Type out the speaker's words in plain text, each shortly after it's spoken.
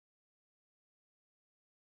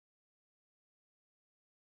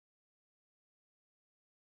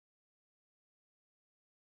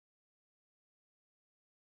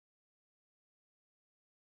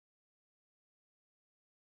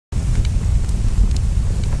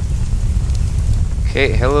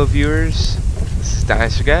Okay, hello viewers, this is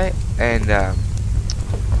Dinosaurguy, and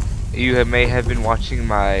may have been watching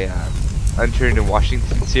my Unturned in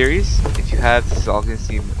Washington series. If you have, this is all going to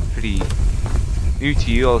seem pretty new to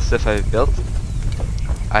you, all the stuff I've built.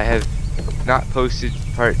 I have not posted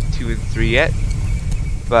part 2 and 3 yet,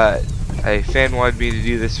 but a fan wanted me to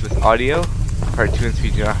do this with audio. Part 2 and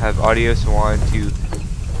 3 do not have audio, so I wanted to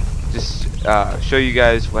just show you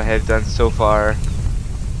guys what I have done so far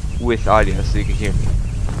with audio so you can hear me.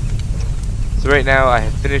 So right now I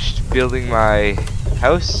have finished building my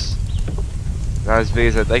house. Not as big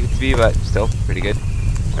as I'd like it to be, but still pretty good.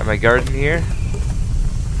 Got my garden here.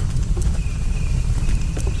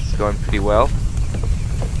 It's going pretty well.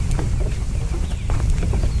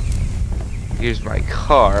 Here's my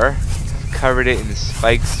car. Covered it in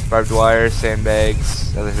spikes, barbed wire,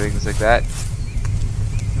 sandbags, other things like that.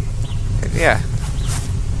 And yeah,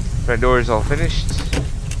 front door is all finished.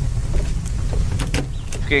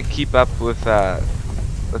 Gonna keep up with the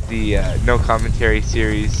no commentary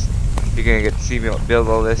series. You're gonna get to see me build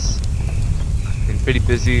all this. Been pretty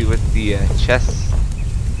busy with the chests.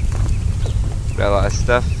 Got a lot of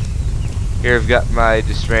stuff. Here I've got my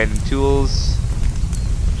just random tools.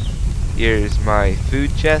 Here's my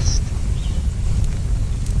food chest,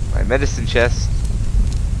 my medicine chest.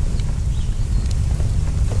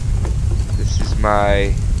 This is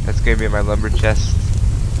that's gonna be my lumber chest,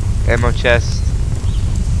 ammo chest,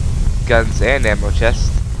 guns and ammo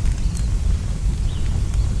chest,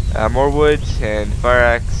 more wood and fire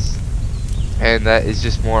axe, and that is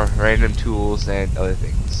just more random tools and other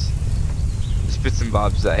things, just bits and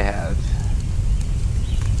bobs that I have.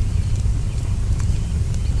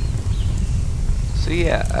 So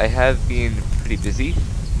yeah, I have been pretty busy.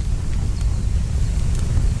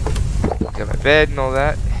 Got my bed and all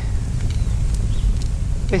that.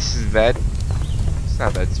 This isn't bad. It's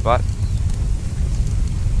not a bad spot.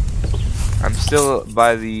 I'm still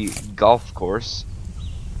by the golf course,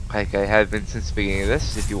 like I have been since the beginning of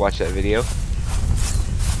this, if you watch that video.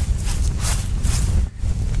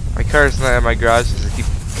 My car is not in my garage because I keep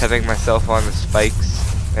cutting myself on the spikes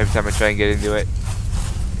every time I try and get into it.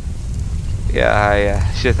 Yeah,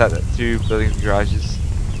 I should have thought that through building the garages.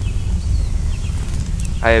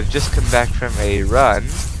 I have just come back from a run,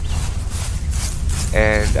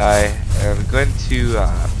 and I am going to,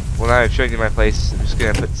 well, now I've shown you my place, I'm just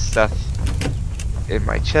going to put stuff in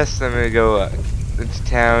my chest. I'm gonna go into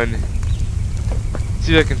town,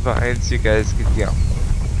 see what I can find, so you guys can,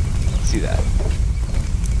 see that.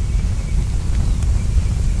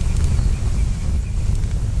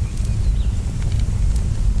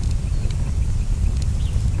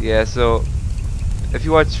 Yeah, so if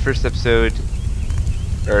you watched the first episode,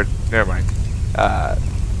 or never mind,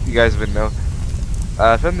 you guys would know.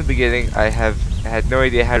 From the beginning, I had no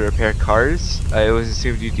idea how to repair cars. I always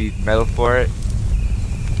assumed you'd need metal for it,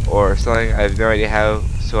 or something. I have no idea how,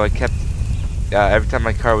 so I kept, every time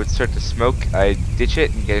my car would start to smoke, I'd ditch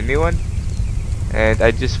it and get a new one, and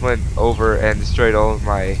I just went over and destroyed all of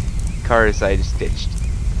my cars I just ditched.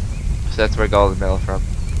 So that's where I got all the metal from.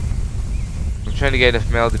 I'm trying to get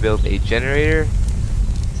enough metal to build a generator,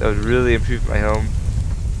 so that would really improve my home.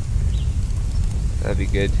 That'd be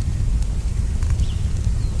good.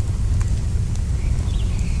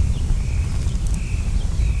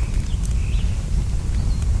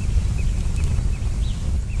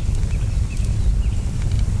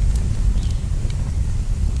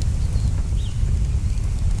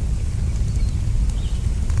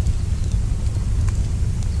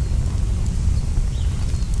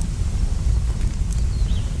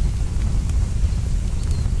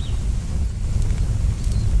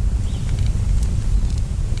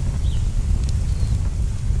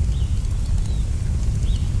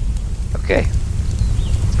 Okay,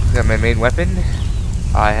 got my main weapon.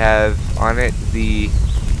 I have on it the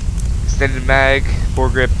extended mag,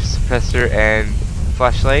 foregrip, suppressor, and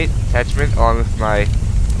flashlight attachment, along with my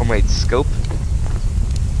homemade scope.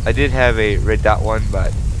 I did have a red dot one,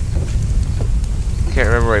 but can't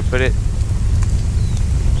remember where I put it.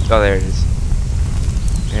 Oh, there it is.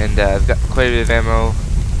 And I've got quite a bit of ammo.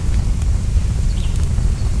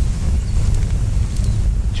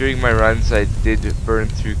 During my runs, I did burn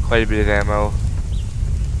through quite a bit of ammo.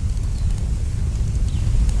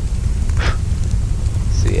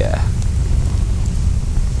 So yeah.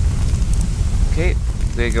 Okay,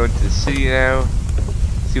 I'm gonna go into the city now.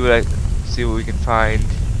 See what we can find.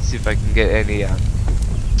 See if I can get any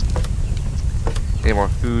more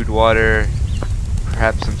food, water.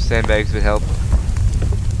 Perhaps some sandbags would help.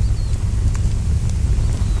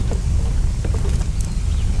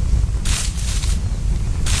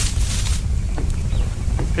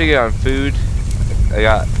 Pretty good on food. I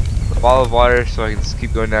got a bottle of water so I can just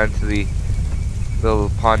keep going down to the little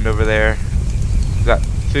pond over there. Got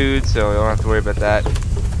food, so I don't have to worry about that.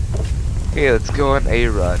 Okay, let's go on a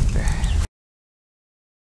run.